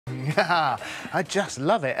I just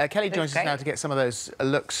love it. Kelly joins us now to get some of those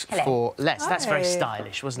looks for less. That's very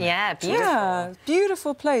stylish, wasn't it? Yeah, beautiful. Yeah,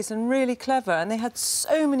 beautiful place and really clever. And they had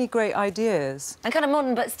so many great ideas. And kind of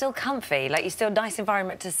modern, but still comfy. Like, you still a nice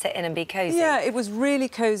environment to sit in and be cosy. Yeah, it was really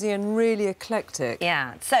cosy and really eclectic.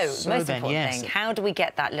 Yeah. So most important thing, how do we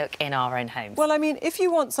get that look in our own homes? Well, I mean, if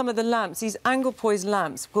you want some of the lamps, these angle poised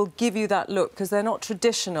lamps will give you that look because they're not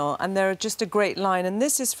traditional and they're just a great line. And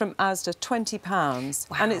this is from Asda, £20.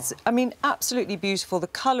 Wow. And it's, I mean, absolutely beautiful. The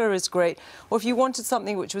colour is great. Or if you wanted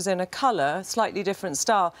something which was in a colour, slightly different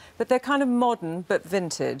style, but they're kind of modern but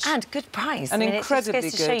vintage. And good price. And I mean, incredibly it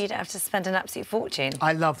just goes to show you don't have to spend an absolute fortune.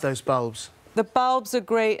 I love those bulbs. The bulbs are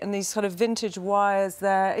great and these sort of vintage wires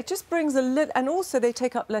there. It just brings a little... And also they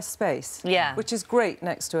take up less space. Yeah. Which is great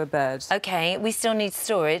next to a bed. OK, we still need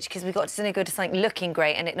storage because we've got to go to something looking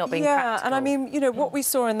great and it not being practical. Yeah, and I mean, you know, what we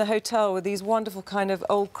saw in the hotel were these wonderful kind of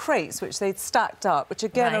old crates which they'd stacked up, which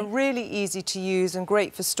again are really easy to use and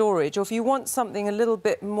great for storage. Or if you want something a little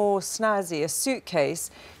bit more snazzy, a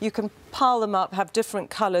suitcase, you can pile them up, have different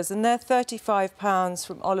colours, and they're £35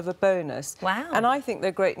 from Oliver Bonus. Wow. And I think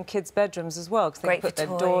they're great in kids' bedrooms as well, because they can put their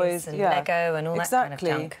toys and Lego and all that kind of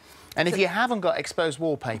junk. And if you haven't got exposed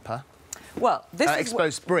wallpaper, well, this is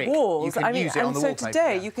exposed brick, walls. you can use it on the wallpaper. And so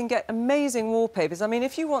today you can get amazing wallpapers. I mean,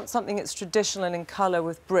 if you want something that's traditional and in colour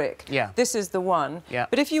with brick, this is the one. Yeah.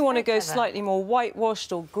 But if you want to go slightly more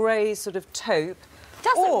whitewashed or grey, sort of taupe, it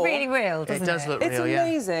does look really real, doesn't it? It does look real, it's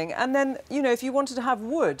amazing. And then, you know, if you wanted to have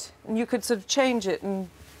wood, and you could sort of change it and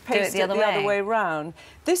paste it the other way round.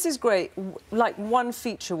 This is great, like one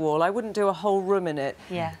feature wall. I wouldn't do a whole room in it.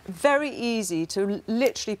 Yeah. Very easy to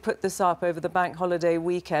literally put this up over the bank holiday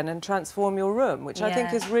weekend and transform your room, which I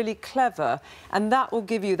think is really clever. And that will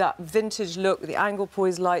give you that vintage look, the angle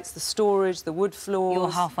poised lights, the storage, the wood floors.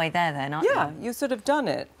 You're halfway there then, aren't you? Yeah, you've sort of done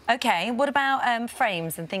it. OK, what about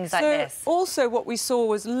frames and things like this? Also, what we saw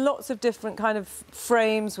was lots of different kind of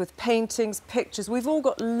frames with paintings, pictures. We've all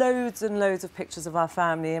got loads and loads of pictures of our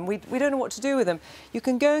family, and we don't know what to do with them. You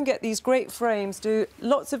can go and get these great frames, do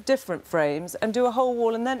lots of different frames, and do a whole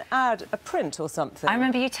wall, and then add a print or something. I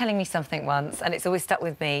remember you telling me something once, and it's always stuck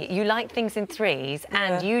with me. You like things in threes,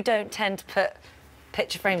 and you don't tend to put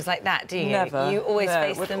picture frames like that, do you? Never. You always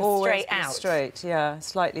face them straight out. Straight, yeah,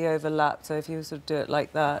 slightly overlapped. So if you sort of do it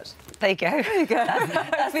like that. There you go. There you go.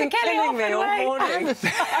 That's been killing me all morning.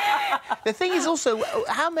 The thing is also,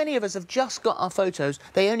 how many of us have just got our photos,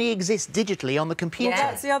 they only exist digitally on the computer? Well,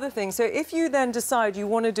 that's the other thing. So if you then decide you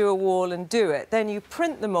want to do a wall and do it, then you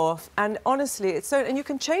print them off, and honestly, it's so... And you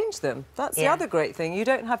can change them. That's the other great thing. You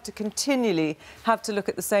don't have to continually have to look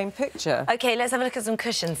at the same picture. OK, let's have a look at some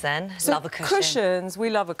cushions then. So love a cushion. Cushions, we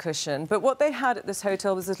love a cushion. But what they had at this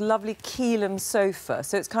hotel was this lovely Keelam sofa.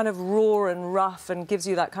 So it's kind of raw and rough and gives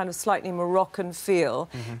you that kind of slightly Moroccan feel.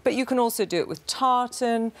 But you can also do it with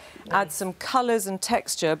tartan, add some colours and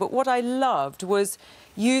texture. But what I loved was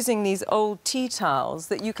using these old tea towels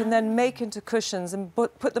that you can then make into cushions and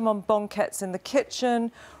put them on banquettes in the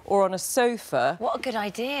kitchen or on a sofa. What a good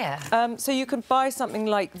idea. So you could buy something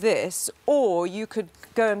like this, or you could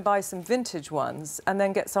go and buy some vintage ones and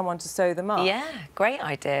then get someone to sew them up. Yeah, great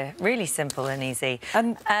idea. Really simple and easy.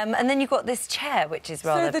 And then you've got this chair, which is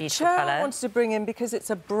rather beautiful colour. So the colour. chair I wanted to bring in because it's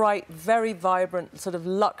a bright, very vibrant sort of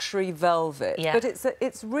luxury velvet. Yeah. But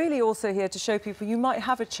it's really also here to show people you might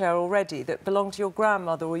have a chair already that belonged to your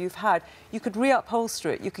grandmother or you've had. You could reupholster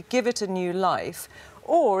it. You could give it a new life.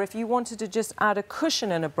 Or if you wanted to just add a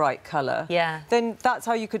cushion in a bright colour, then that's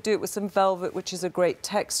how you could do it with some velvet, which is a great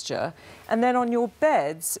texture. And then on your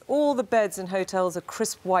beds, all the beds in hotels are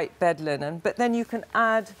crisp white bed linen, but then you can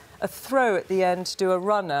add a throw at the end to do a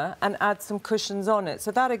runner and add some cushions on it.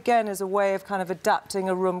 So that, again, is a way of kind of adapting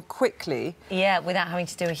a room quickly. Yeah, without having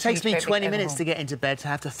to do a huge... It takes me 20 minutes to get into bed to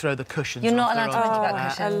have to throw the cushions. You're not allowed to whinge about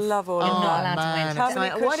cushions. I love all of You're that. not allowed to whinge about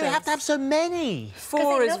cushions. Why do you have to have so many?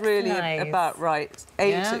 4 is really about right.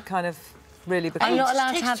 8, it kind of really becomes... I'm not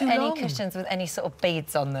allowed to have any long. cushions with any sort of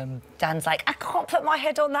beads on them. Dan's like, I can't put my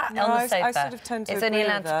head on that on the sofa. I sort of tend to It's only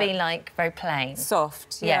allowed to be, like, very plain.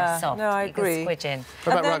 Soft, yeah. Soft. No, I agree. You can squidge in.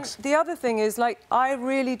 What about rugs? The other thing is, like, I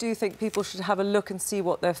really do think people should have a look and see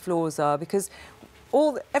what their floors are, because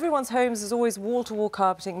everyone's homes is always wall-to-wall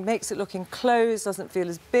carpeting, makes it look enclosed, doesn't feel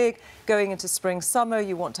as big. Going into spring, summer,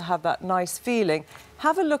 you want to have that nice feeling.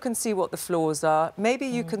 Have a look and see what the floors are. Maybe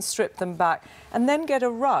you can strip them back and then get a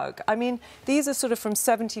rug. I mean, these are sort of from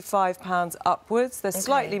 £75 upwards. They're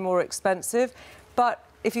slightly more expensive, but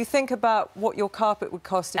if you think about what your carpet would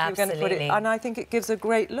cost if you're going to put it... And I think it gives a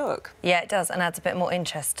great look. Yeah, it does, and adds a bit more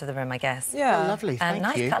interest to the room, I guess. Yeah. Oh, lovely, thank you.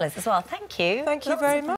 Nice colours as well. Thank you. Thank you very much.